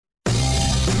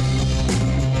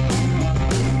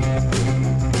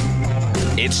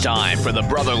It's time for the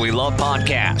Brotherly Love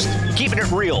Podcast, keeping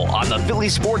it real on the Philly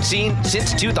sports scene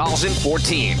since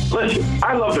 2014. Listen,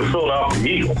 I love the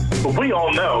Philadelphia Eagles, but we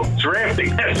all know drafting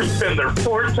hasn't been their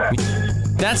forte.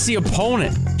 That's the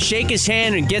opponent. Shake his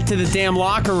hand and get to the damn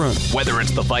locker room. Whether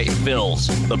it's the Fighting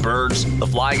Phils, the Birds, the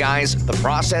Fly Guys, the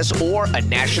Process, or a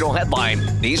national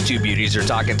headline, these two beauties are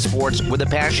talking sports with a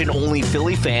passion only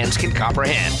Philly fans can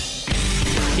comprehend.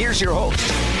 Here's your host,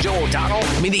 Joe O'Donnell.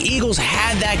 I mean, the Eagles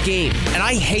had that game, and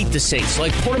I hate the Saints.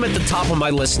 Like, put them at the top of my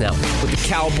list now. With the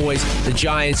Cowboys, the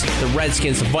Giants, the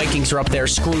Redskins, the Vikings are up there.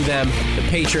 Screw them. The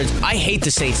Patriots. I hate the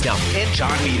Saints now. And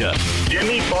John Mita.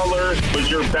 Jimmy Butler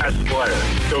was your best player.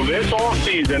 So this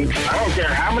offseason, I don't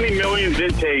care how many millions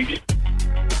it takes.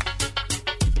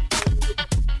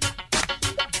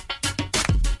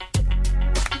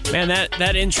 Man,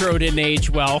 that intro didn't age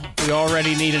well. We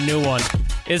already need a new one.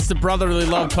 It's the Brotherly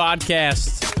Love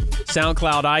Podcast.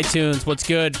 SoundCloud, iTunes. What's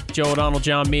good? Joe O'Donnell,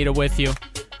 John Mita with you.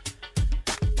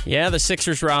 Yeah, the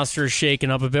Sixers roster is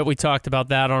shaking up a bit. We talked about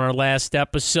that on our last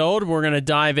episode. We're going to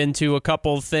dive into a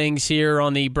couple of things here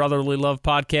on the Brotherly Love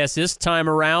Podcast this time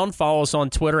around. Follow us on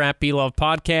Twitter at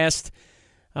BLovePodcast.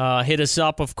 Hit us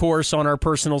up, of course, on our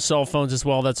personal cell phones as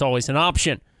well. That's always an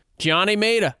option. Johnny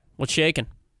Mita, what's shaking?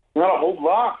 Not a whole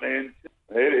lot, man.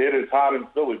 It is hot in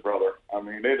Philly, brother. I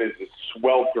mean, it is a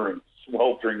sweltering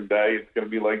day. It's going to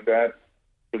be like that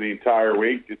for the entire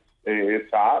week.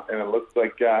 It's hot, and it looks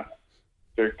like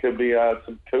there could be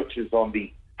some coaches on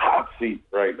the hot seat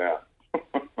right now.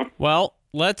 Well,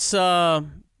 let's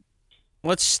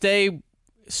stay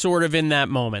sort of in that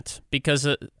moment, because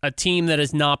a team that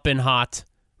has not been hot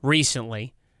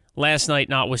recently, last night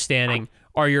notwithstanding,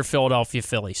 are your Philadelphia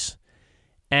Phillies.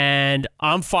 And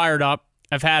I'm fired up.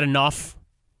 I've had enough.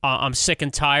 I'm sick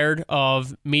and tired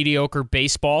of mediocre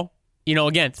baseball. You know,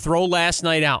 again, throw last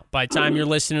night out. By the time you're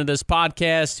listening to this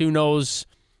podcast, who knows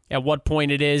at what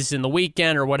point it is in the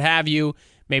weekend or what have you.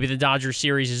 Maybe the Dodgers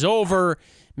series is over.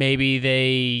 Maybe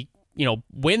they,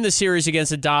 win the series against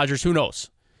the Dodgers. Who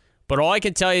knows? But all I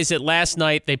can tell you is that last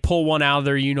night they pull one out of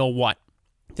there, you-know-what.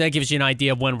 That gives you an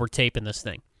idea of when we're taping this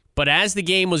thing. But as the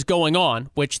game was going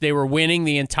on, which they were winning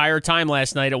the entire time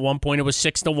last night, at one point it was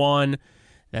 6-1,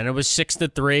 then it was 6-3,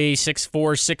 6-4,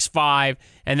 6-5,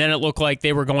 and then it looked like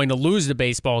they were going to lose the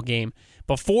baseball game.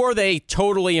 Before they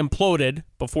totally imploded,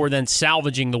 before then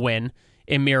salvaging the win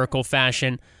in miracle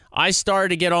fashion, I started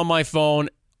to get on my phone,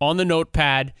 on the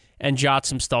notepad, and jot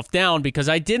some stuff down because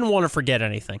I didn't want to forget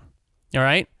anything. All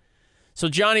right? So,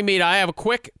 Johnny Mita, I have a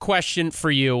quick question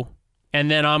for you, and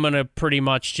then I'm going to pretty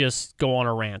much just go on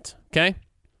a rant, okay?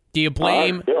 Do you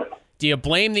blame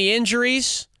the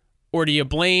injuries, or do you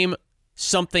blame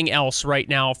something else right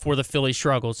now for the Philly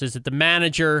struggles? Is it the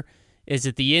manager? Is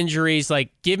it the injuries?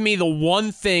 Like, give me the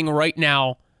one thing right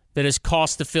now that has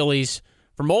cost the Phillies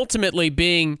from ultimately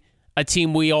being a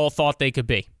team we all thought they could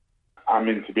be. I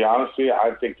mean, to be honest with you,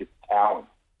 I think it's talent.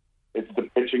 It's the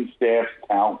pitching staff's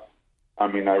talent. I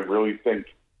mean, I really think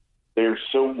they're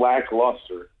so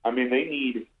lackluster. I mean, they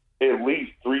need at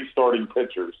least 3 starting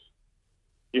pitchers.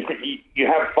 You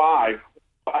have five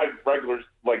regular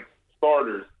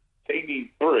starters. They need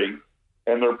 3,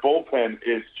 and their bullpen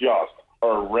is just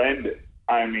horrendous.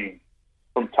 I mean,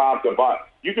 from top to bottom.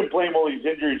 You can blame all these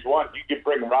injuries once. You can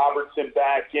bring Robertson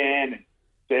back in. And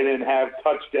they didn't have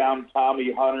touchdown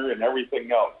Tommy Hunter and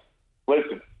everything else.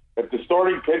 Listen, if the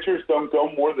starting pitchers don't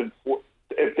go more than 4,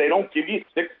 if they don't give you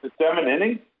 6 to 7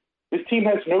 innings, this team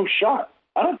has no shot.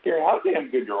 I don't care how damn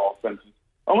good your offense is.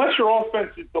 Unless your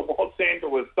offense is the Los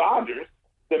Angeles Dodgers,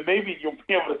 then maybe you'll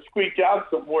be able to squeak out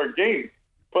some more games.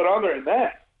 But other than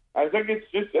that, I think it's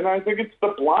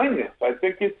the blindness. I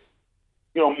think it's,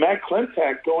 Matt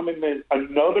Klentak going into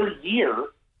another year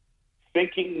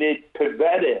thinking that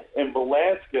Pivetta and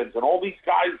Velasquez and all these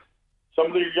guys, some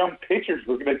of their young pitchers,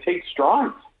 were going to take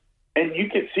strides. And you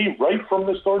can see right from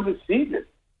the start of the season.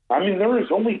 I mean, there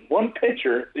is only one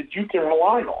pitcher that you can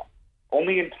rely on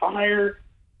the entire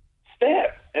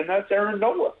staff, and that's Aaron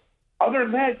Nola. Other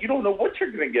than that, you don't know what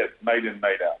you're going to get night in,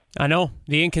 night out. I know.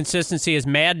 The inconsistency is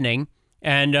maddening.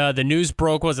 And the news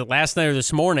broke, was it last night or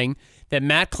this morning, that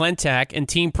Matt Klentak and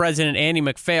team president Andy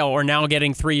MacPhail are now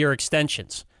getting 3-year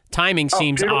extensions. Timing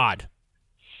seems odd.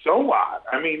 So odd.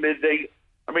 I mean,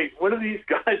 what are these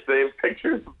guys? They have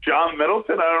pictures of John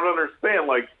Middleton? I don't understand.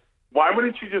 Like, why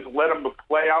wouldn't you just let them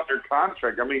play out their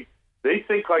contract? I mean, they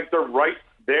think like they're right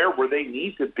there where they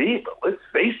need to be. But let's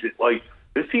face it, like,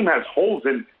 this team has holes.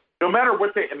 And no matter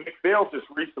what and MacPhail just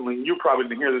recently, you probably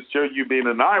didn't hear this, Joe, you being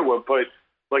in Iowa, but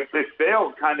like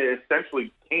MacPhail kind of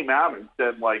essentially came out and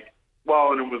said, like,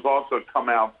 well, and it was also come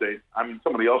out that,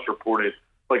 somebody else reported,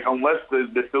 like unless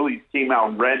the Phillies came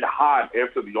out red hot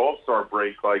after the All-Star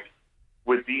break, like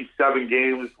with these 7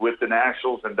 games with the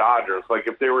Nationals and Dodgers, like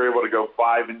if they were able to go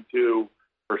 5-2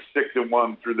 or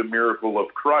 6-1 through the miracle of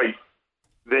Christ,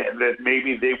 that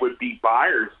maybe they would be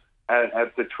buyers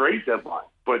at the trade deadline.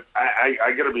 But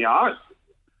I got to be honest.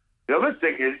 The other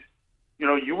thing is,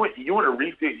 you want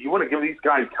to give these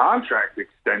guys contract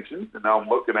extensions, and now I'm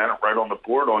looking at it right on the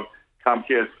board on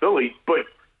Comcast Philly. But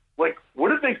like,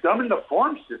 what have they done in the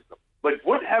farm system? Like,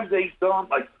 what have they done?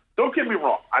 Like, don't get me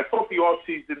wrong. I thought the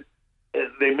offseason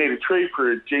they made a trade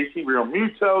for J.C.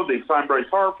 Realmuto. They signed Bryce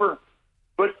Harper.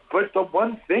 But the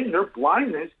one thing, their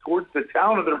blindness towards the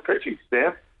talent of their pitching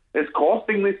staff is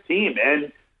costing this team.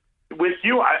 And with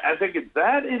you, I think it's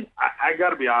that. And I got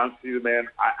to be honest with you, man.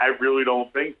 I really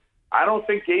don't think. I don't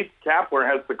think Gabe Kapler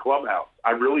has the clubhouse.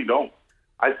 I really don't.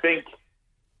 I think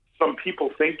some people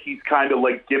think he's kind of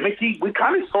like gimmicky. We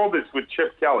kind of saw this with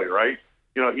Chip Kelly, right?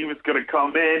 He was going to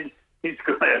come in. He's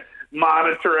going to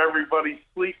monitor everybody's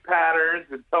sleep patterns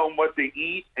and tell them what they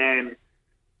eat. And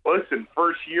listen,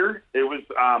 first year, it was,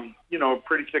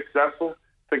 pretty successful.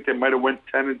 I think they might have went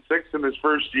 10-6 in his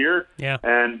first year. Yeah.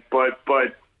 But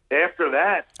after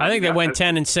that, I think they went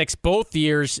 10-6 both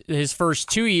years, his first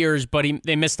 2 years, but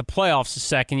they missed the playoffs the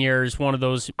second year is one of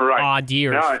those odd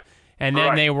years. No, and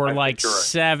then they were like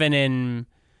 7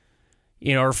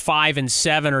 or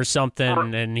 5-7 or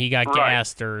something, and he got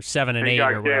gassed, or 7-8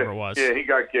 or whatever it was. Yeah, he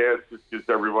got gassed because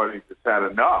everybody just had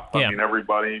enough. Yeah. I mean,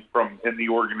 everybody from in the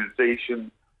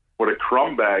organization, what a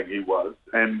crumb bag he was.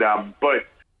 And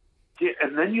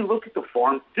and then you look at the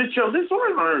farm. Joe, this is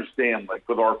what I don't understand. Like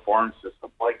with our farm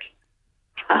system, like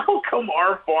how come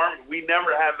our farm we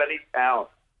never have any talent?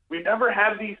 We never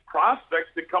have these prospects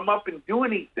that come up and do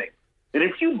anything. And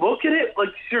if you look at it, like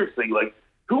seriously, like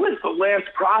who is the last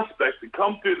prospect to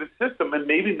come through the system and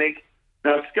maybe make?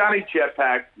 Now, Scotty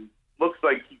Jetpack looks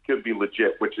like he could be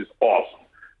legit, which is awesome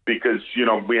because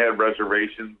we had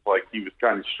reservations, like he was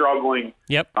kind of struggling.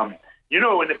 Yep. And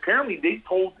apparently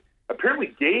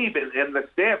Gabe and the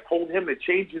staff told him to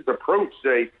change his approach.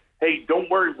 Say, hey, don't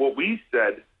worry what we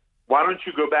said. Why don't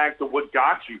you go back to what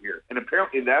got you here? And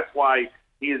apparently that's why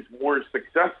he is more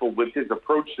successful with his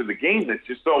approach to the game. That's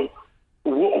just so.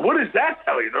 What does that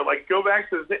tell you? They're like, go back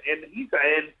to the,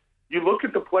 and you look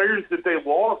at the players that they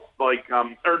lost, like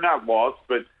or not lost,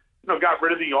 but got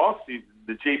rid of the offseason,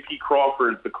 the J.P.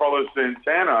 Crawford, the Carlos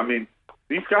Santana. I mean,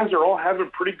 these guys are all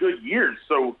having pretty good years.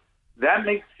 So that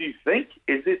makes you think: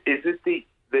 is it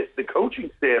the coaching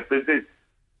staff? Is it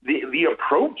the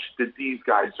approach that these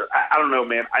guys are? I don't know,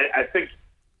 man. I think,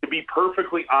 to be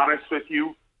perfectly honest with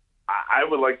you, I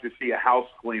would like to see a house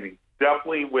cleaning.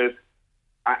 Definitely with.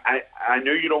 I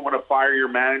know you don't want to fire your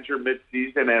manager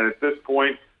mid-season, and at this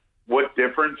point, what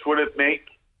difference would it make?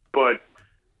 But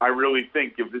I really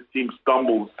think if this team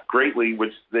stumbles greatly,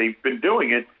 which they've been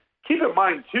doing it, keep in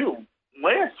mind, too,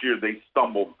 last year they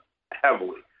stumbled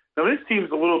heavily. Now, this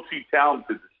team's a little too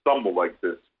talented to stumble like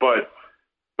this, but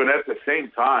at the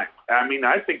same time, I mean,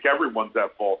 I think everyone's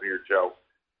at fault here, Joe.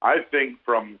 I think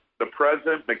from the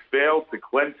president, McPhail, to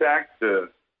Klentak, to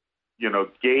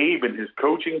Gabe and his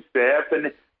coaching staff,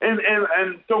 and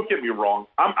don't get me wrong,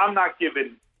 I'm not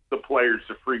giving the players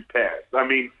a free pass. I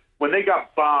mean, when they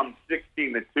got bombed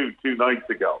 16-2 2 nights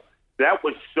ago, that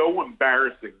was so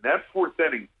embarrassing. That fourth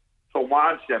inning, to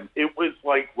watch them, it was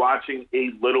like watching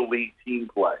a Little League team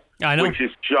play, which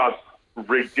is just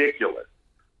ridiculous.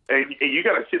 And you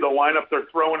got to see the lineup they're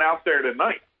throwing out there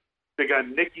tonight. They got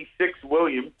Nicky Six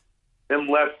Williams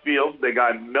in left field. They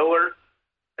got Miller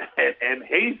and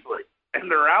Hazley in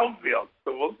their outfield.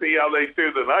 So we'll see how they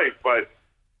do tonight. But,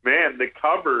 man, the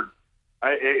cupboard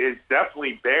is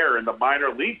definitely bare in the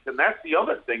minor leagues. And that's the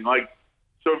other thing. Like,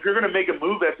 so if you're going to make a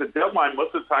move at the deadline,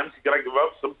 most of the times you got to give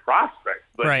up some prospects.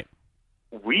 But right.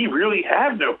 We really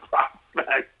have no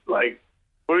prospects. Like,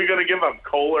 what are you going to give up,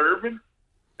 Cole Irvin?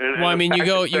 Well, I mean, you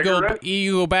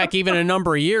go back even a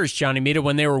number of years, Johnny Mita,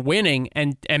 when they were winning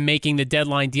and making the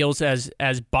deadline deals as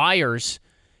buyers.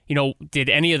 Did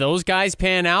any of those guys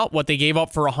pan out? What they gave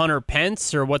up for Hunter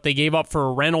Pence or what they gave up for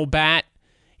a rental bat?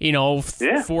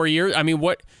 4 years. I mean,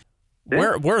 what?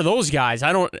 Yeah. Where are those guys?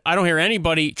 I don't hear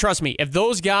anybody. Trust me, if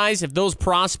those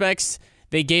prospects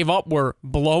they gave up were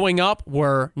blowing up,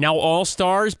 were now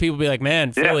all-stars, people be like,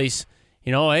 man, Phillies,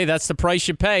 hey, that's the price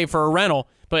you pay for a rental.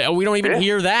 But we don't even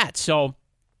hear that. So,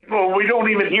 well, we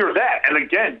don't even hear that. And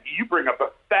again, you bring up a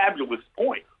fabulous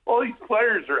point. All these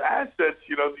players are assets.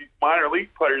 These minor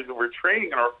league players that we're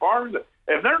training in our farms,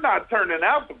 if they're not turning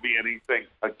out to be anything,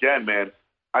 again, man,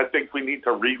 I think we need to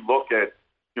relook at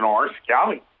our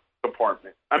scouting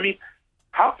department. I mean,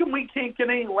 how come we can't get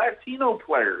any Latino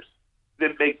players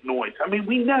that make noise. I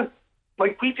mean,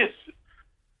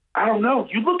 I don't know.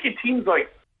 You look at teams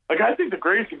like I think the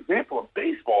greatest example of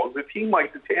baseball is a team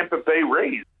like the Tampa Bay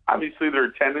Rays. Obviously, their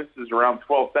attendance is around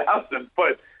 12,000,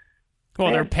 but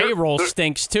their payroll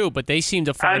stinks too. But they seem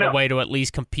to find a way to at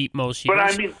least compete most years.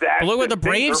 But I mean, but look what the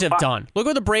Braves have done. Look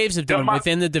what the Braves have done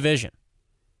within the division.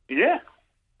 Yeah.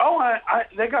 Oh,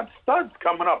 they got studs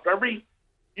coming up.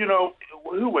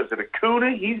 Who was it?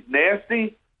 Acuna? He's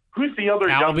nasty. Who's the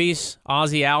other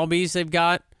Ozzie Albies they've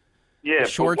got. Yeah,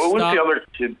 shortstop.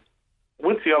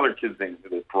 What's the other kid's name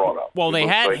that they brought up? Well, they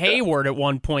had Hayward at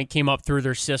one point came up through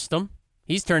their system.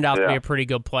 He's turned out to be a pretty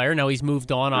good player. Now he's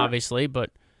moved on, obviously, but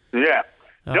yeah.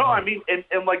 No, I mean, and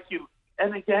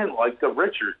again, like the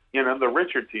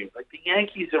richer teams, like the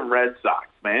Yankees and Red Sox,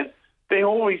 man, they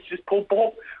always just pull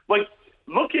ball. Like,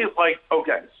 look at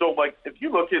if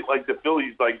you look at the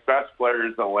Phillies, best players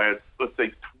in the last, let's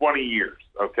say, 20 years,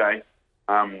 okay,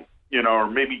 or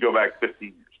maybe go back 15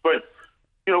 years, but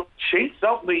Chase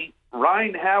Utley,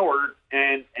 Ryan Howard,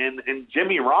 and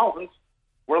Jimmy Rollins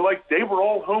were they were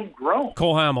all homegrown.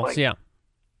 Cole Hamels, yeah,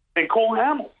 and Cole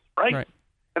Hamels, right?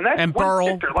 And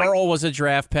Burrell was a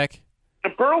draft pick.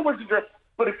 And Burrell was a draft,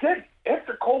 but again,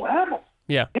 after Cole Hamels,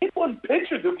 he's one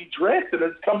pitcher that we drafted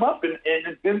has come up and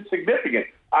been significant.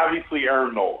 Obviously,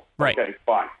 Aaron Nola. Right. Okay,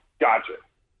 fine, gotcha.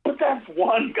 But that's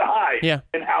one guy. Yeah.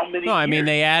 And how many? No, I mean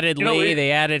they added Lee,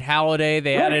 they added Halladay,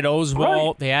 they added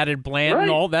Oswalt, they added Blanton.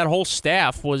 All that whole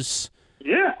staff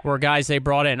were guys they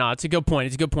brought in. No, it's a good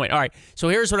point. All right, so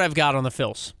here's what I've got on the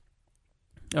Phils.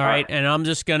 All right, and I'm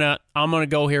gonna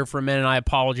go here for a minute. I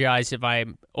apologize if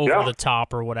I'm over the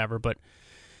top or whatever, but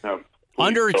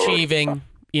underachieving,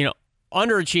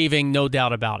 no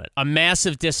doubt about it. A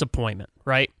massive disappointment,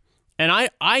 right? And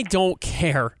I don't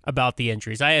care about the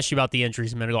injuries. I asked you about the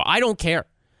injuries a minute ago. I don't care.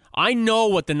 I know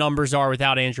what the numbers are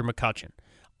without Andrew McCutchen.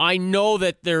 I know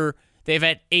that they've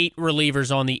had 8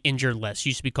 relievers on the injured list. It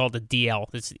used to be called the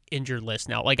DL. It's the injured list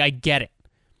now. I get it.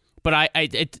 But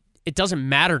it doesn't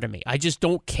matter to me. I just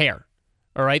don't care.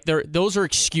 All right? Those are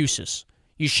excuses.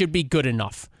 You should be good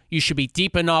enough. You should be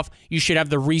deep enough. You should have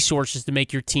the resources to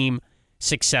make your team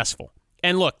successful.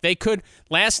 And look, they could,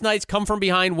 last night's come from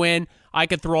behind win. I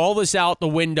could throw all this out the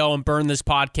window and burn this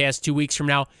podcast 2 weeks from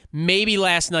now. Maybe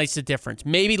last night's the difference.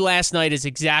 Maybe last night is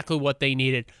exactly what they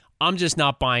needed. I'm just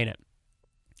not buying it.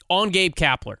 On Gabe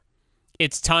Kapler,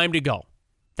 it's time to go.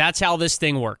 That's how this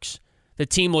thing works. The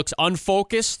team looks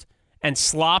unfocused and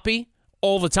sloppy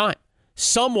all the time.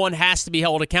 Someone has to be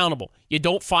held accountable. You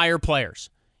don't fire players.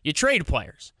 You trade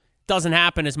players. Doesn't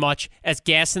happen as much as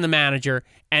gassing the manager,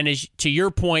 and to your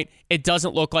point, it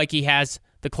doesn't look like he has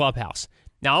the clubhouse.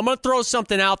 Now, I'm going to throw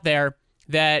something out there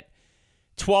that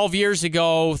 12 years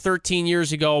ago, 13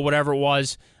 years ago, whatever it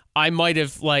was, I would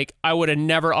have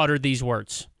never uttered these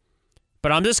words.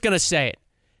 But I'm just going to say it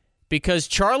because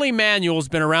Charlie Manuel's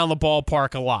been around the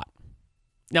ballpark a lot.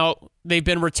 Now, they've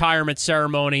been retirement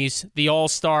ceremonies, the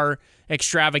All-Star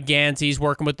extravaganzas,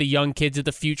 working with the young kids at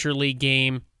the Future League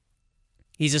game.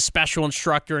 He's a special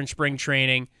instructor in spring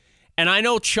training. And I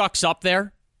know Chuck's up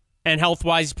there, and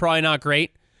health-wise he's probably not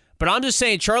great. But I'm just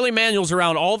saying Charlie Manuel's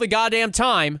around all the goddamn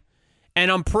time,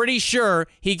 and I'm pretty sure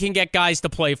he can get guys to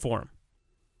play for him.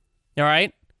 All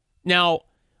right? Now,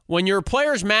 when you're a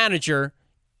player's manager,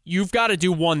 you've got to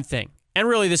do one thing. And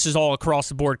really, this is all across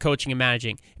the board, coaching and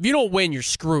managing. If you don't win, you're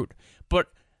screwed. But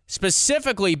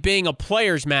specifically being a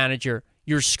player's manager,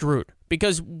 you're screwed.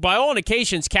 Because by all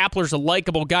indications, Kapler's a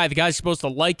likable guy. The guy's supposed to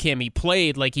like him. He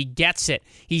played like he gets it.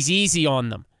 He's easy on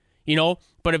them.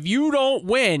 But if you don't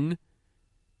win,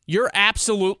 you're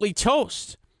absolutely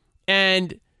toast.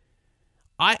 And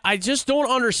I just don't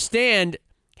understand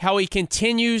how he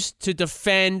continues to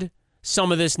defend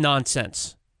some of this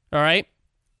nonsense. All right?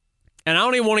 And I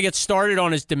don't even want to get started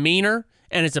on his demeanor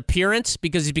and his appearance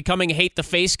because he's becoming a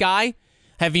hate-the-face guy.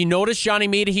 Have you noticed, Johnny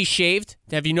Mita, he shaved?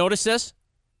 Have you noticed this?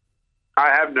 I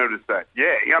have noticed that.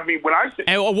 Yeah, I mean, when I say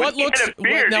he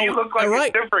looks like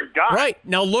a different guy. Right.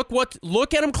 Now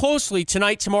look at him closely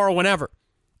tonight, tomorrow, whenever.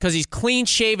 Because he's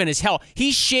clean-shaven as hell.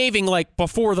 He's shaving like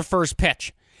before the first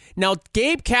pitch. Now,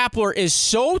 Gabe Kapler is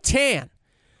so tan,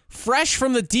 fresh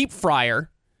from the deep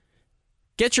fryer,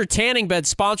 get your tanning bed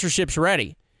sponsorships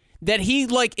ready, that he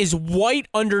is white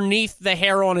underneath the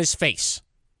hair on his face.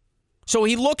 So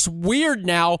he looks weird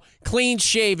now,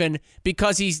 clean-shaven,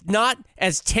 because he's not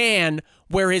as tan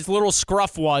where his little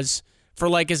scruff was for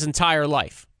his entire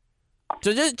life.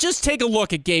 So just take a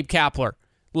look at Gabe Kapler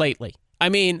lately. I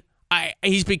mean,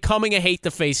 he's becoming a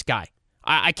hate-the-face guy.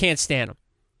 I can't stand him.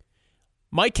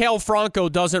 Maikel Franco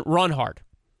doesn't run hard.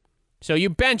 So you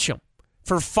bench him.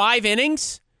 For 5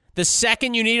 innings, the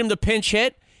second you need him to pinch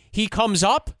hit, he comes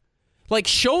up. Like,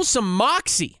 show some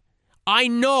moxie. I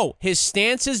know his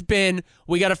stance has been,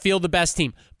 we got to field the best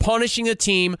team. Punishing the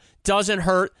team doesn't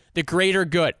hurt the greater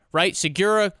good, right?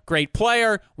 Segura, great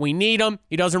player. We need him.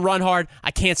 He doesn't run hard.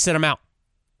 I can't sit him out.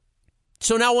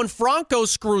 So now when Franco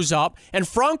screws up, and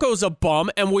Franco's a bum,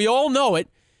 and we all know it,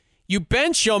 you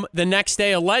bench him the next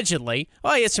day allegedly.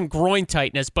 Well, he had some groin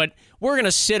tightness, but we're going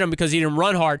to sit him because he didn't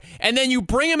run hard. And then you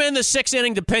bring him in the 6th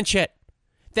inning to pinch hit.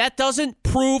 That doesn't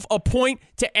prove a point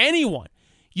to anyone.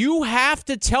 You have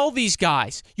to tell these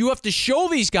guys. You have to show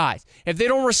these guys. If they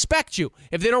don't respect you,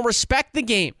 if they don't respect the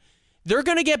game, they're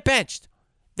going to get benched.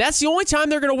 That's the only time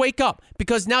they're going to wake up,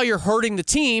 because now you're hurting the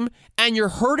team and you're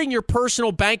hurting your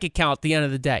personal bank account at the end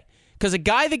of the day. Because a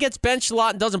guy that gets benched a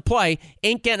lot and doesn't play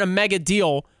ain't getting a mega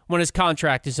deal when his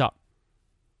contract is up.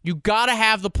 You got to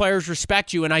have the players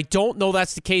respect you, and I don't know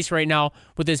that's the case right now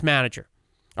with this manager.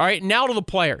 All right, now to the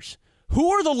players.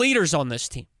 Who are the leaders on this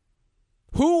team?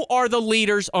 Who are the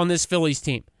leaders on this Phillies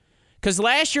team? Because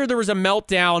last year there was a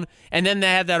meltdown, and then they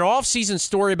had that offseason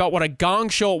story about what a gong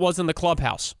show it was in the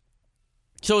clubhouse.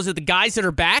 So is it the guys that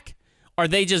are back? Are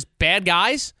they just bad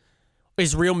guys?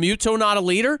 Is Real Muto not a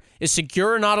leader? Is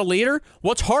Segura not a leader?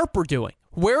 What's Harper doing?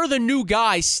 Where are the new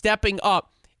guys stepping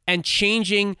up and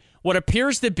changing what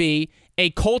appears to be a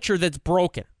culture that's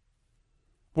broken?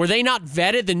 Were they not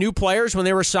vetted, the new players, when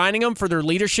they were signing them for their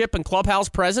leadership and clubhouse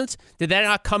presence? Did that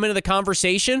not come into the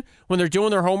conversation when they're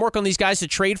doing their homework on these guys to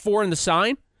trade for and to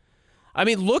sign? I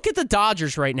mean, look at the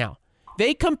Dodgers right now.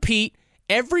 They compete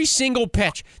every single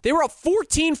pitch. They were up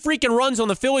 14 freaking runs on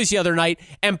the Phillies the other night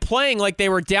and playing like they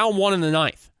were down 1 in the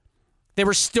 9th. They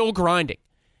were still grinding.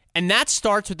 And that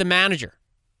starts with the manager.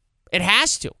 It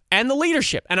has to. And the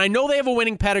leadership. And I know they have a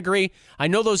winning pedigree. I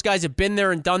know those guys have been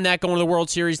there and done that going to the World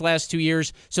Series last 2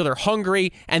 years. So they're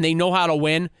hungry and they know how to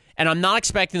win. And I'm not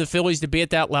expecting the Phillies to be at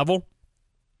that level.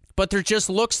 But there just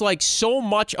looks like so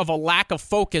much of a lack of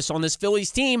focus on this Phillies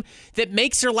team that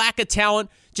makes their lack of talent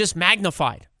just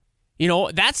magnified. You know,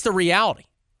 that's the reality.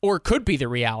 Or it could be the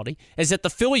reality, is that the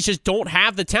Phillies just don't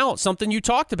have the talent, something you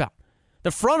talked about.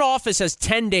 The front office has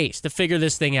 10 days to figure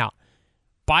this thing out.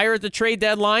 Buy her at the trade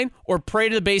deadline or pray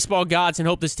to the baseball gods and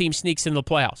hope this team sneaks into the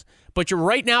playoffs. But you're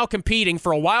right now competing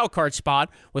for a wild card spot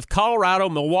with Colorado,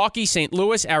 Milwaukee, St.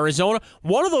 Louis, Arizona.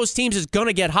 One of those teams is going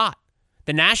to get hot.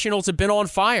 The Nationals have been on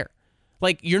fire.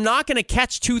 Like, you're not going to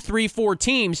catch 2, 3, 4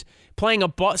 teams playing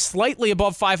slightly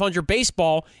above 500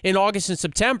 baseball in August and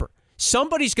September.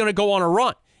 Somebody's going to go on a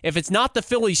run. If it's not the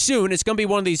Phillies soon, it's going to be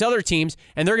one of these other teams,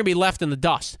 and they're going to be left in the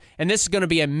dust. And this is going to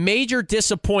be a major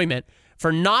disappointment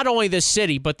for not only this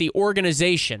city, but the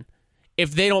organization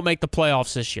if they don't make the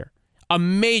playoffs this year. A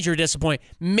major disappointment.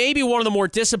 Maybe one of the more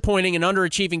disappointing and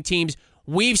underachieving teams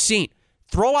we've seen.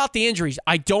 Throw out the injuries.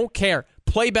 I don't care.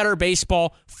 Play better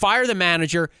baseball. Fire the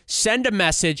manager. Send a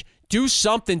message. Do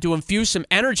something to infuse some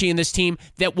energy in this team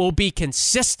that will be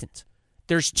consistent.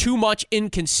 There's too much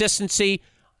inconsistency.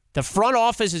 The front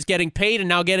office is getting paid and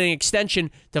now getting an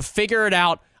extension to figure it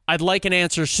out. I'd like an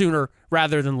answer sooner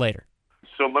rather than later.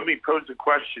 So let me pose a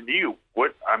question to you.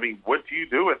 What do you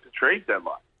do at the trade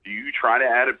deadline? Do you try to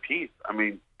add a piece? I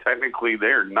mean, technically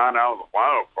they're not out of the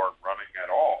wild card running at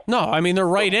all. No, I mean, they're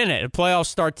right in it. The playoffs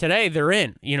start today, they're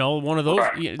in. You know, one of those,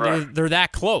 right. They're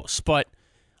that close. But,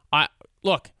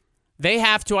 look, they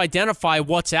have to identify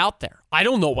what's out there. I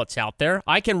don't know what's out there.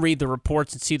 I can read the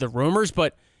reports and see the rumors,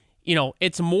 but, you know,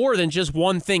 it's more than just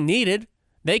one thing needed.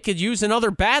 They could use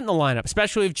another bat in the lineup,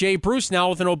 especially if Jay Bruce now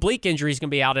with an oblique injury is going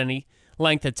to be out any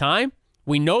length of time.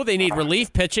 We know they need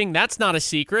relief pitching. That's not a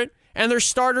secret. And their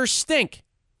starters stink.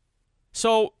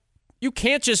 So you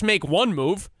can't just make one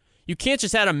move. You can't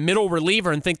just add a middle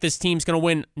reliever and think this team's going to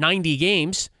win 90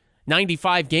 games,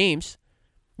 95 games.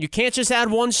 You can't just add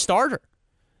one starter.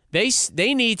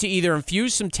 They need to either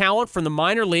infuse some talent from the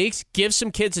minor leagues, give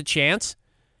some kids a chance,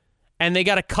 and they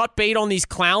got to cut bait on these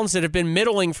clowns that have been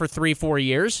middling for 3-4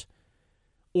 years,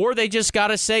 or they just got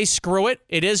to say, screw it,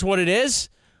 it is what it is.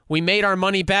 We made our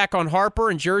money back on Harper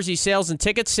and jersey sales and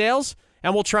ticket sales,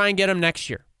 and we'll try and get him next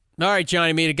year. All right,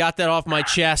 Johnny Mita, got that off my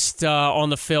chest on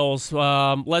the Phils.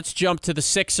 Let's jump to the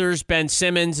Sixers. Ben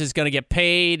Simmons is going to get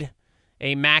paid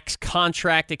a max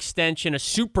contract extension, a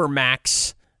super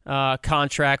max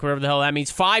contract, whatever the hell that means.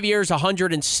 5 years,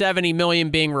 $170 million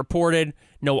being reported.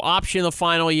 No option the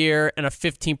final year, and a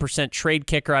 15% trade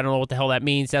kicker. I don't know what the hell that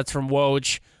means. That's from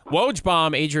Woj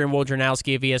Adrian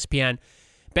Wojnarowski of ESPN.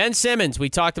 Ben Simmons, we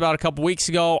talked about a couple weeks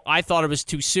ago. I thought it was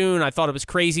too soon. I thought it was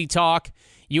crazy talk.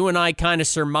 You and I kind of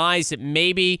surmised that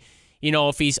maybe, you know,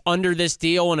 if he's under this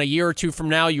deal in a year or two from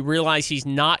now, you realize he's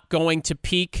not going to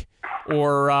peak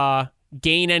or,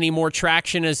 gain any more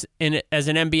traction as an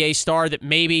NBA star, that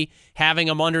maybe having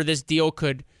him under this deal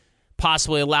could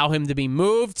possibly allow him to be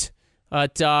moved.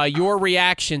 But your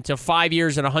reaction to 5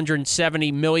 years and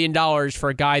 $170 million for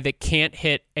a guy that can't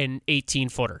hit an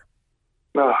 18-footer?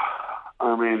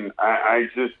 I mean, I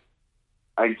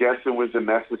guess it was a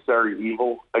necessary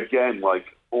evil. Again, like,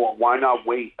 well, why not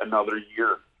wait another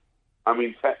year? I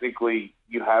mean, technically,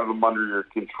 you have him under your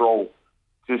control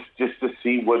just to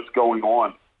see what's going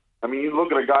on. I mean, you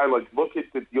look at a guy like, look at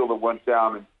the deal that went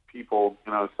down, and people,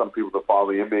 some people that follow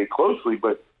the NBA closely,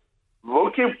 but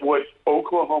look at what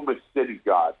Oklahoma City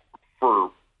got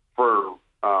for Paul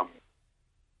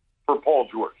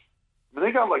George. I mean,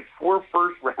 they got like 4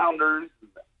 first-rounders.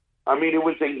 I mean, it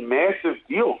was a massive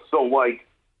deal. So, like,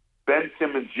 Ben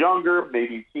Simmons younger,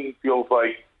 maybe team feels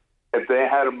like if they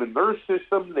had him in their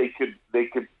system, they could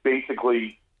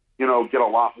basically, get a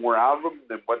lot more out of him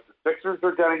than what the Sixers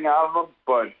are getting out of him.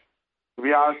 But to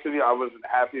be honest with you, I wasn't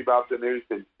happy about the news.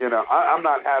 And, I'm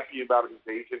not happy about his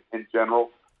agent in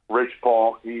general. Rich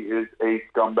Paul, he is a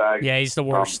scumbag. Yeah, he's the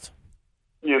worst.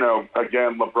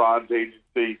 Again, LeBron's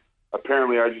agency.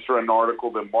 Apparently, I just read an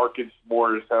article that Marcus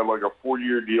Morris had like a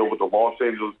 4-year deal with the Los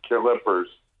Angeles Clippers,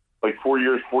 like 4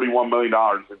 years, $41 million.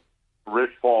 And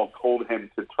Rich Paul told him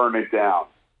to turn it down.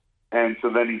 And so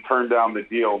then he turned down the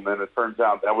deal, and then it turns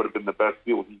out that would have been the best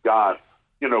deal he got.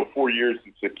 4 years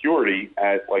in security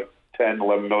at like $10,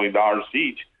 $11 million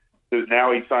each. So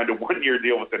now he signed a 1-year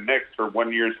deal with the Knicks for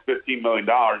 1 year's $15 million.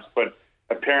 But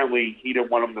apparently he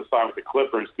didn't want him to sign with the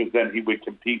Clippers because then he would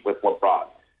compete with LeBron.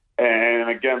 And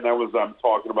again, that was I'm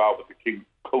talking about with the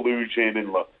collusion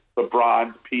and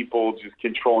LeBron's people just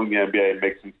controlling the NBA. It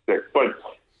makes me sick.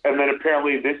 And then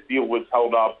apparently this deal was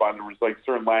held up on, there was like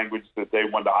certain language that they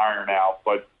wanted to iron out.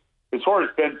 But as far as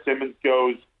Ben Simmons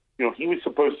goes, he was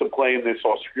supposed to play in this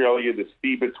this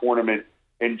FIBA tournament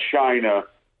in China.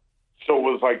 So it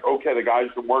was like, okay, the guy's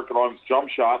been working on his jump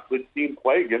shot. Let's see him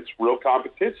play against real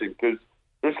competition, because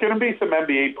there's going to be some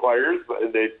NBA players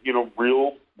that,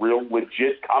 real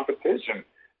legit competition.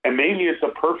 And maybe it's a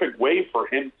perfect way for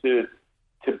him to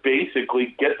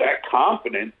basically get that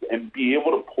confidence and be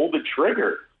able to pull the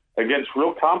trigger against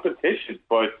real competition.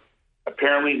 But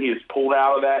apparently he has pulled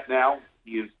out of that now.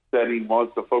 He has said he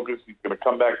wants to focus. He's going to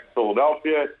come back to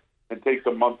Philadelphia and take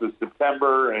the month of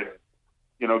September and,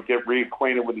 get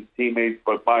reacquainted with his teammates.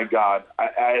 But my God,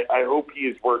 I hope he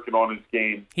is working on his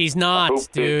game. He's not,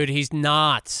 dude. He's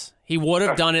not. He would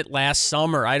have done it last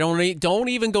summer. Don't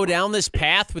even go down this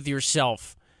path with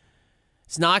yourself.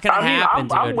 It's not going to happen,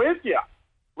 dude. I'm with you.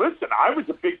 Listen, I was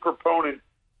a big proponent.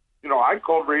 I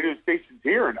called radio stations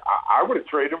here, and I would have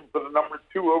traded him for the number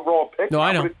 2 overall pick. No,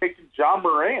 I know. I would have taken John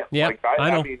Moran. Yeah,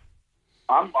 I know. I mean,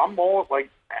 I'm all like,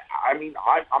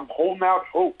 I'm holding out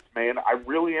hope, man. I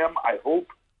really am. I hope,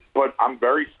 but I'm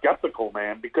very skeptical,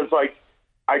 man, because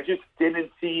I just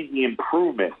didn't see the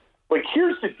improvement. Like,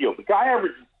 here's the deal: the guy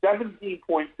averages 17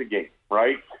 points a game,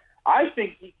 right? I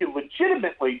think he can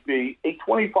legitimately be a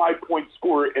 25-point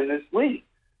scorer in this league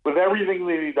with everything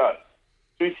that he does.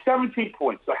 So he's 17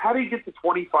 points. So how do you get to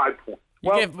 25 points?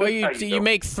 You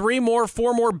make 4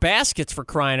 more baskets, for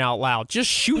crying out loud. Just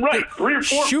shoot, 3 or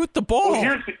 4. Shoot the ball.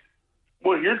 Here's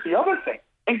the other thing.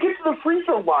 And get to the free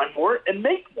throw line more and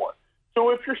make more.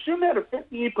 So if you're shooting at a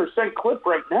 58% clip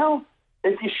right now,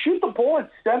 if you shoot the ball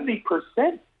at 70%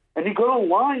 and you go to the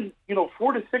line,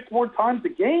 4 to 6 more times a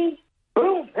game,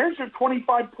 boom, there's your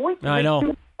 25 points. I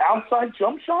know. Outside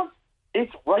jump shots,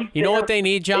 it's right there. You know what they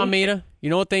need, John Mita? You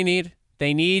know what they need?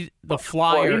 They need the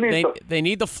They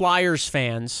need the Flyers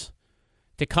fans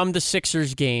to come to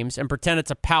Sixers games and pretend it's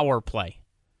a power play.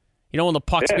 When the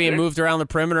puck's being moved around the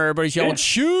perimeter, everybody's yelling,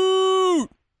 shoot!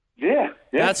 Yeah.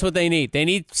 That's what they need. They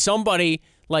need somebody,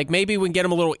 like maybe we can get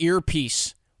them a little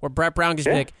earpiece where Brett Brown can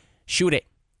be like, shoot it.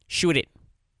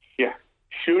 Yeah.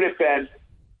 Shoot it, Ben.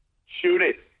 Shoot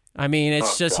it. I mean,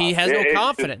 it's just he has no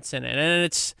confidence in it.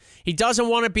 And he doesn't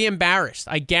want to be embarrassed.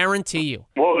 I guarantee you.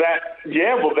 Well,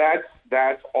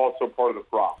 that's also part of the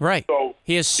problem. Right. So,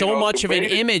 he has so much of an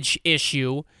image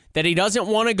issue that he doesn't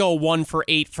want to go 1 for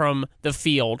 8 from the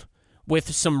field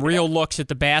with some real looks at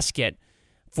the basket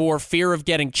for fear of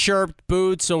getting chirped,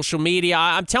 booed, social media.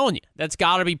 I'm telling you, that's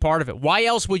got to be part of it. Why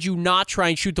else would you not try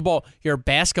and shoot the ball? You're a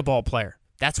basketball player.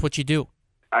 That's what you do.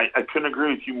 I couldn't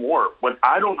agree with you more. What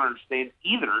I don't understand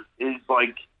either is,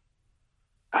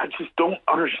 I just don't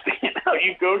understand how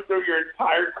you go through your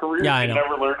entire career and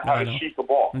never learn how to shoot the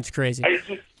ball. It's crazy.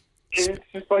 It's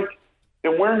just like,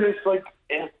 and where it's like,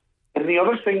 and the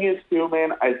other thing is too,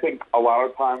 man, I think a lot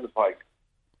of times,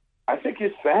 I think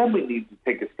his family needs to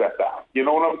take a step out. You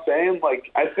know what I'm saying?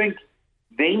 I think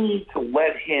they need to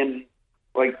let him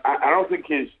Like, I don't think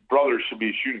his brother should be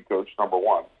a shooting coach, number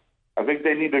one. I think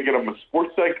they need to get him a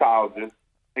sports psychologist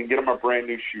and get him a brand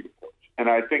new shooting coach. And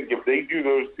I think if they do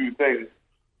those two things,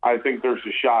 I think there's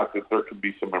a shot that there could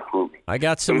be some improvement. I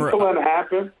got some. Until that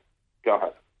happens, go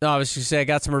ahead. No, I was just going to say I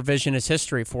got some revisionist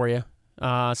history for you.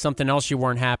 Something else you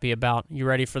weren't happy about. You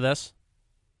ready for this?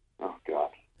 Oh God.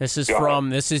 This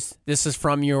is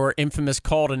from your infamous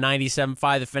call to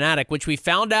 97.5 The Fanatic, which we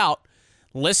found out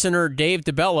listener Dave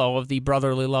DeBello of the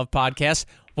Brotherly Love podcast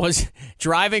was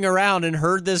driving around and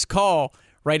heard this call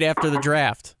right after the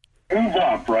draft. Move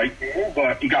up, right? Move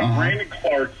up. You got Brandon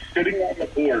Clark sitting on the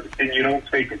board, and you don't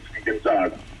take it from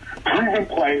Gonzaga. Proven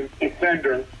play,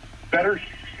 defender, better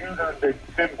shooter than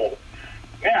Thimble.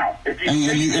 Now, if you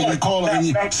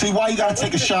see why you got to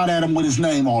take a shot at him with his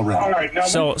name already. All right, now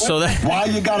why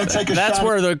you got to take a shot? That's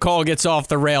where the call gets off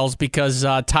the rails because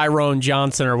Tyrone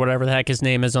Johnson or whatever the heck his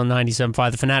name is on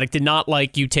 97.5 The Fanatic did not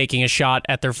like you taking a shot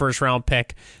at their first round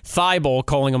pick, Thibault,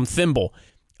 calling him Thimble.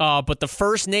 But the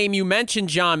first name you mentioned,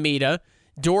 John Mita,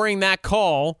 during that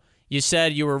call, you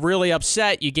said you were really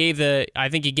upset. I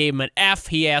think you gave him an F.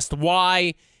 He asked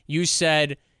why. You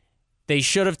said they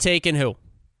should have taken who?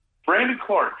 Brandon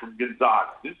Clark from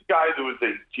Gonzaga. This guy who was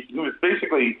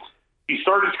basically, he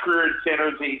started his career at San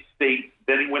Jose State,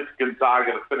 then he went to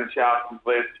Gonzaga to finish out his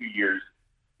last 2 years.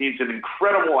 He's an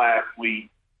incredible athlete,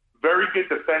 very good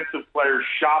defensive player,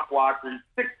 shot blocker.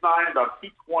 He's 6'9", about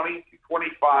 220,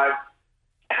 225,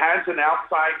 has an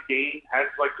outside game, has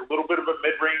like a little bit of a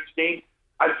mid-range game.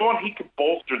 I thought he could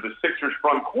bolster the Sixers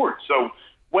front court. So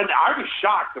when I was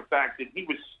shocked the fact that he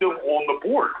was still on the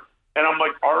board. And I'm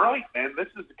like, all right, man, this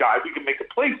is the guy we can make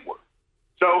a play for.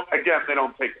 So, again, they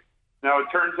don't take it. Now, it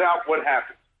turns out what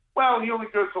happens. Well, he only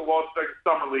goes to Las Vegas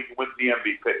Summer League and wins the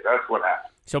MVP. That's what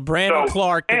happens. So, Brandon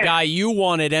Clark, the guy you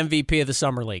wanted MVP of the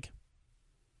Summer League.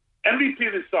 MVP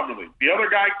of the Summer League. The other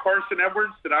guy, Carson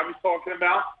Edwards, that I was talking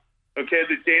about, okay,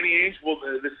 the Danny Ainge, well,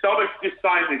 the Celtics just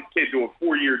signed this kid to a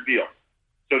 4-year deal.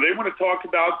 So they want to talk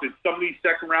about that some of these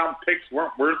second-round picks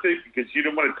weren't worth it because you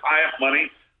didn't want to tie up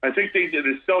money. I think the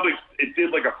Celtics, it did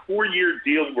like a 4-year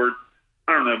deal worth,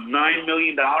 I don't know, $9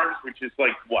 million, which is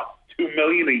like, what, $2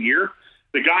 million a year?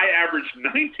 The guy averaged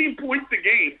 19 points a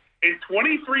game in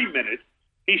 23 minutes.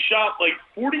 He shot like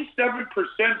 47%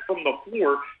 from the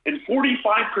floor and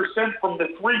 45% from the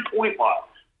three-point line.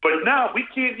 But no, we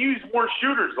can't use more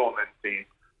shooters on this team.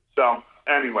 So,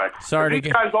 anyway. Sorry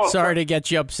to get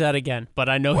you upset again, but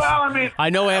I know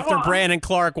after Brandon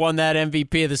Clark won that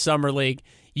MVP of the Summer League,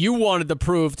 you wanted to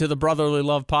prove to the Brotherly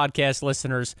Love podcast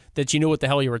listeners that you knew what the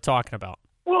hell you were talking about.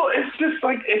 Well, it's just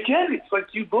like, again, it's like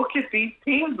you look at these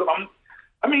teams. Listen,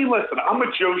 I'm a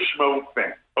Joe Schmo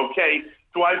fan, okay?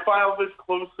 Do I follow this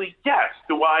closely? Yes.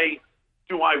 Do I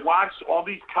watch all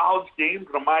these college games?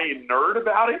 Am I a nerd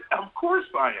about it? Of course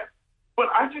I am. But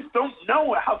I just don't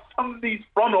know how some of these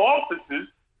front offices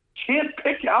can't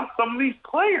pick out some of these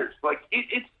players. Like,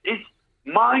 it's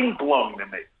mind-blowing to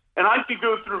me. And I could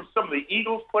go through some of the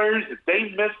Eagles players that they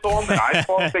missed on that I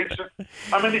thought they should.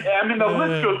 I mean, the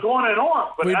list goes on and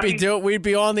on. But we'd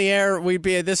be on the air.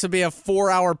 This would be a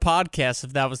 4-hour podcast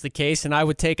if that was the case, and I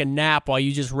would take a nap while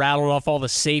you just rattled off all the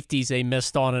safeties they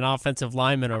missed on an offensive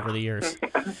lineman over the years.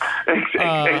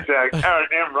 Exactly,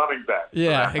 and running back.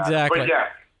 Yeah, exactly. But yeah.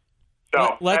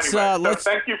 So let's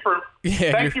thank you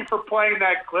for playing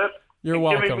that clip. You're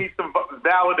welcome. Giving me some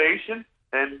validation.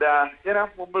 And,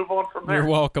 we'll move on from there. You're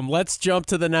welcome. Let's jump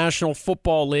to the National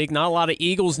Football League. Not a lot of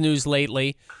Eagles news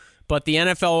lately, but the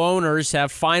NFL owners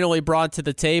have finally brought to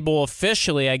the table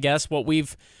officially, I guess, what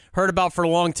we've heard about for a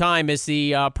long time is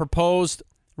the proposed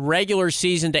regular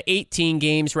season to 18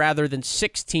 games rather than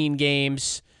 16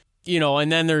 games. And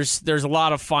then there's a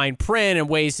lot of fine print and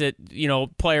ways that,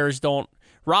 players don't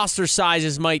 – roster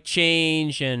sizes might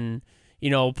change and –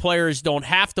 players don't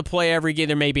have to play every game.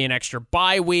 There may be an extra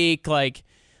bye week. Like,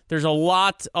 there's a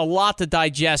lot to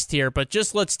digest here. But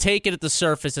just let's take it at the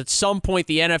surface. At some point,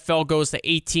 the NFL goes to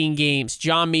 18 games.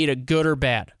 John Mita, good or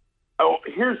bad? Oh,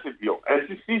 here's the deal. As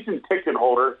a season ticket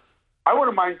holder, I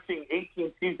wouldn't mind seeing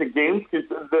 18 season games because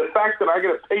the fact that I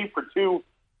got to pay for 2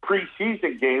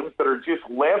 preseason games that are just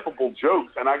laughable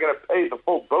jokes and I got to pay the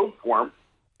full boat for them,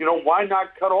 why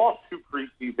not cut off 2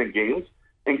 preseason games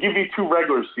and give you 2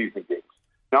 regular season games?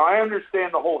 Now, I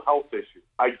understand the whole health issue.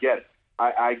 I get it.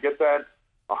 I get that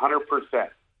 100%.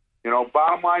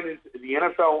 Bottom line is the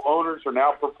NFL owners are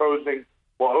now proposing,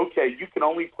 well, okay, you can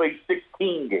only play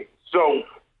 16 games. So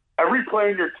every player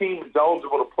in your team is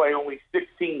eligible to play only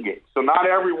 16 games. So not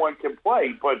everyone can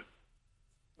play. But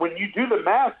when you do the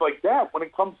math like that, when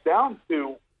it comes down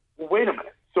to, well, wait a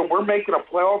minute. So we're making a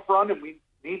playoff run and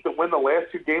need to win the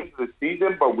last 2 games of the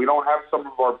season, but we don't have some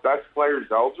of our best players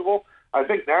eligible. I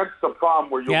think that's the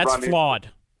problem where you'll run into. That's flawed.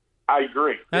 I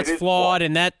agree. That's flawed,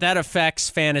 and that affects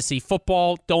fantasy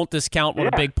football. Don't discount what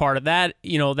a big part of that.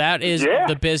 That is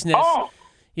the business.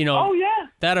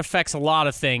 That affects a lot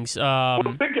of things. Well,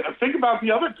 think about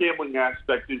the other gambling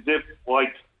aspect. Is if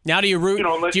now do you root?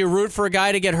 Do you root for a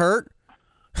guy to get hurt?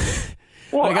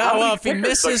 If he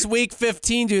misses week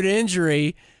 15 due to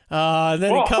injury,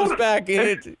 then he comes back.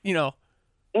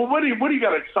 Well, what do you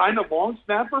got to sign a long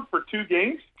snapper for 2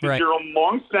 games? Because right. You're a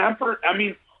long snapper. I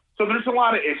mean, so there's a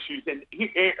lot of issues, and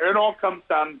it all comes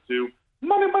down to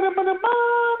money.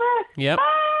 Yep.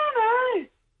 Money.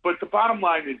 But the bottom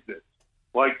line is this: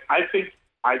 I think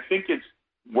it's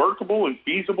workable and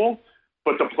feasible,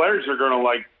 but the players are going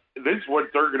to this is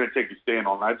what they're going to take a stand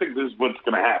on. I think this is what's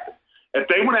going to happen. If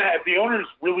the owners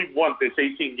really want this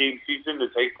 18-game season to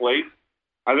take place,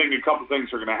 I think a couple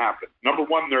things are going to happen. Number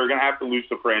one, they're going to have to lose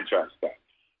the franchise tag.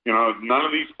 None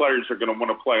of these players are going to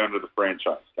want to play under the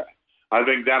franchise tag. I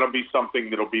think that'll be something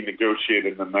that'll be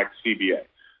negotiated in the next CBA.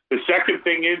 The second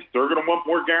thing is they're going to want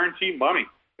more guaranteed money.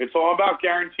 It's all about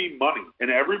guaranteed money. In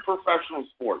every professional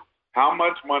sport, how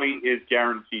much money is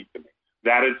guaranteed to me?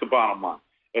 That is the bottom line.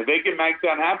 If they can make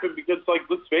that happen, because,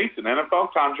 let's face it,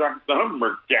 NFL contracts, none of them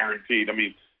are guaranteed. I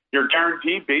mean, you're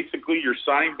guaranteed basically your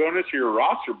signing bonus or your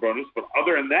roster bonus, but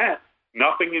other than that,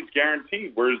 nothing is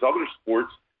guaranteed, whereas other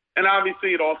sports, and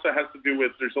obviously it also has to do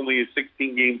with there's only a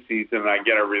 16-game season, and I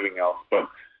get everything else. So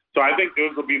I think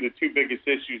those will be the 2 biggest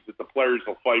issues that the players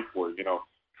will fight for,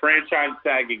 franchise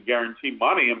tag and guaranteed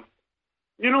money. And,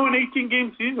 an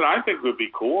 18-game season I think would be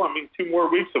cool. I mean, 2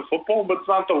 more weeks of football, but it's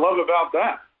not the love about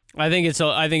that. I think it's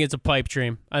a pipe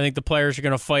dream. I think the players are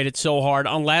going to fight it so hard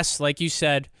unless, like you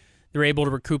said, they're able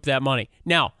to recoup that money.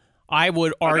 Now, I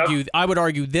would argue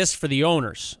this for the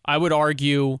owners. I would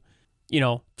argue,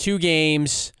 2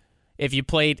 games. If you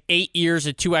played 8 years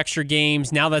at 2 extra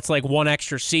games, now that's 1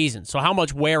 extra season. So how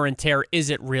much wear and tear is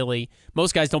it really?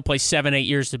 Most guys don't play 7-8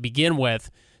 years to begin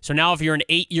with. So now if you're an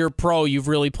 8-year pro, you've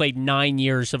really played 9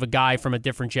 years of a guy from a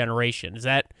different generation. Is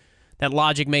that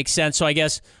logic makes sense? So I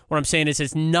guess what I'm saying is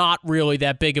it's not really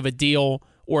that big of a deal,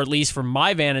 or at least from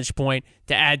my vantage point,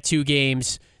 to add 2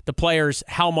 games. The players,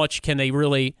 how much can they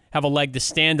really have a leg to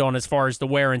stand on as far as the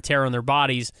wear and tear on their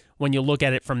bodies when you look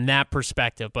at it from that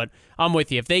perspective? But I'm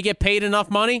with you. If they get paid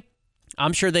enough money,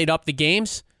 I'm sure they'd up the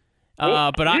games.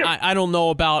 But I don't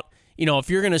know about, if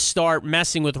you're going to start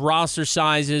messing with roster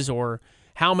sizes or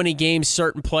how many games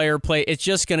certain player play, it's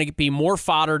just going to be more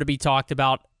fodder to be talked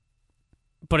about,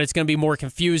 but it's going to be more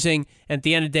confusing, and at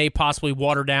the end of the day, possibly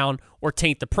water down or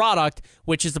taint the product,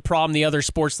 which is the problem the other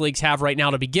sports leagues have right now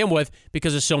to begin with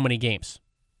because of so many games.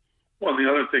 Well, the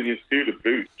other thing is, too, the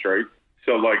boost, right?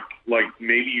 So,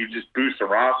 maybe you just boost a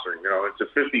roster. It's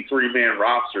a 53-man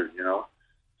roster,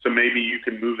 So maybe you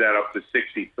can move that up to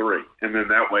 63, and then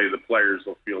that way the players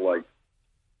will feel like,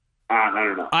 I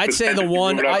don't know. I'd say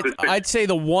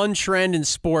the one trend in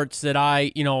sports that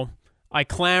I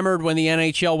clamored when the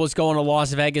NHL was going to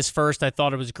Las Vegas first. I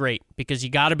thought it was great because you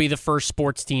got to be the first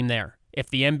sports team there. If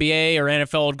the NBA or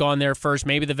NFL had gone there first,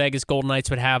 maybe the Vegas Golden Knights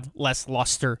would have less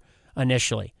luster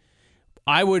initially.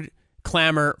 I would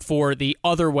clamor for the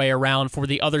other way around for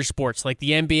the other sports. Like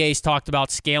the NBA's talked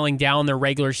about scaling down their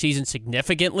regular season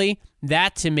significantly.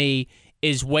 That, to me,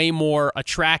 is way more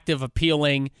attractive,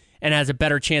 appealing, and has a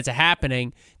better chance of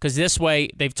happening because this way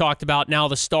they've talked about now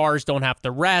the stars don't have to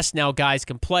rest. Now guys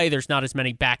can play. There's not as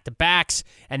many back-to-backs,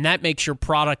 and that makes your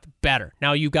product better.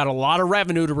 Now you've got a lot of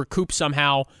revenue to recoup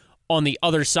somehow on the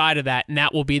other side of that, and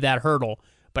that will be that hurdle.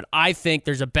 But I think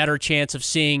there's a better chance of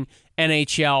seeing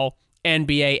NHL,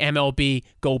 NBA, MLB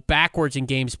go backwards in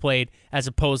games played as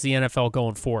opposed to the NFL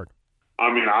going forward.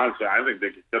 I mean, honestly, I think they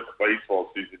could cut the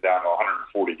baseball season down to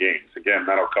 140 games. Again,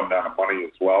 that'll come down to money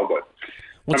as well, but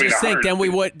just think, then we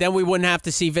wouldn't have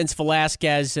to see Vince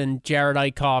Velasquez and Jared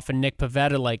Eichhoff and Nick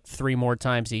Pivetta 3 more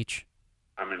times each.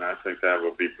 I mean, I think that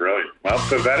would be brilliant. Well,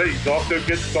 Pivetta, he's off to a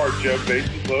good start, Joe.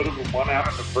 Bases loaded with 1 out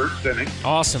in the first inning.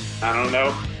 Awesome. I don't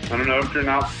know if you're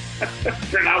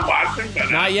not watching,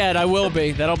 but not yet. I will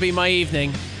be. That'll be my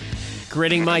evening,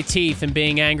 gritting my teeth and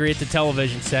being angry at the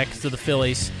television set to the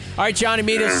Phillies. All right, Johnny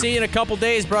Mita, see you in a couple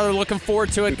days, brother. Looking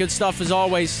forward to it. Good stuff as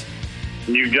always.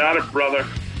 You got it, brother.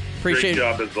 Great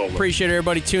job as always. Appreciate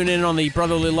everybody tuning in on the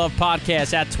Brotherly Love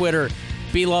Podcast at Twitter.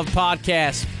 Be Love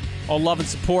Podcast. All love and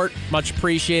support. Much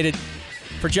appreciated.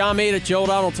 For John Mita, Joe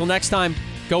O'Donnell, until next time,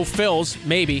 go Phils,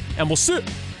 maybe, and we'll see.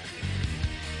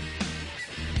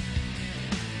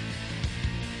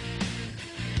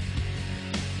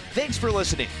 Thanks for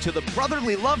listening to the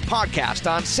Brotherly Love Podcast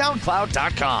on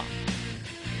SoundCloud.com.